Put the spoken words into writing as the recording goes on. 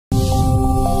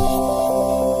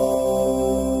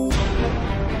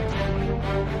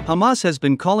Hamas has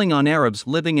been calling on Arabs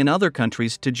living in other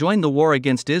countries to join the war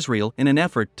against Israel in an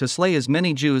effort to slay as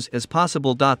many Jews as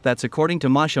possible. That's according to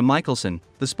Masha Michelson,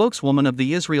 the spokeswoman of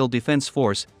the Israel Defense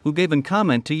Force, who gave a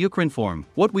comment to Ukrinform.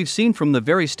 What we've seen from the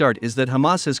very start is that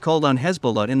Hamas has called on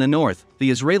Hezbollah in the north,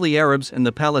 the Israeli Arabs and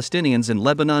the Palestinians in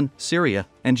Lebanon, Syria,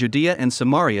 and Judea and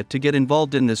Samaria to get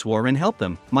involved in this war and help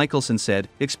them, Michelson said,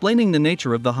 explaining the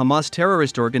nature of the Hamas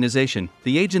terrorist organization.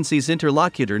 The agency's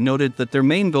interlocutor noted that their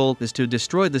main goal is to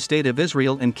destroy the state of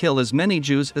Israel and kill as many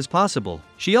Jews as possible.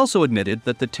 She also admitted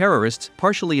that the terrorists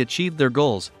partially achieved their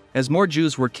goals, as more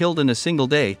Jews were killed in a single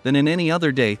day than in any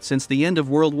other day since the end of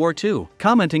World War II.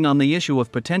 Commenting on the issue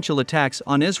of potential attacks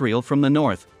on Israel from the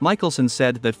north, Michelson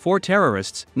said that 4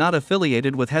 terrorists, not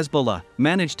affiliated with Hezbollah,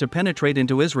 managed to penetrate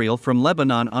into Israel from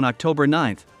Lebanon on October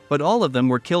 9, but all of them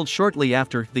were killed shortly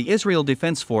after. The Israel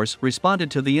Defense Force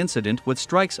responded to the incident with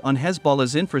strikes on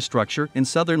Hezbollah's infrastructure in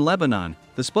southern Lebanon,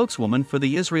 the spokeswoman for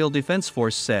the Israel Defense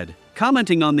Force said.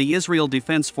 Commenting on the Israel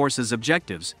Defense Force's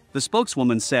objectives, the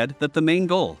spokeswoman said that the main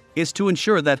goal is to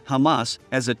ensure that Hamas,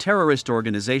 as a terrorist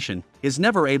organization, is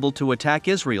never able to attack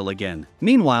Israel again.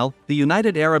 Meanwhile, the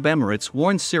United Arab Emirates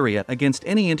warned Syria against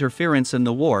any interference in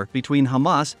the war between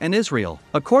Hamas and Israel.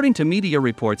 According to media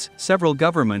reports, several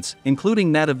governments,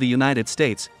 including that of the United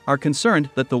States, are concerned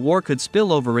that the war could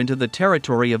spill over into the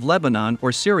territory of Lebanon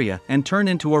or Syria and turn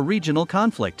into a regional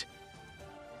conflict.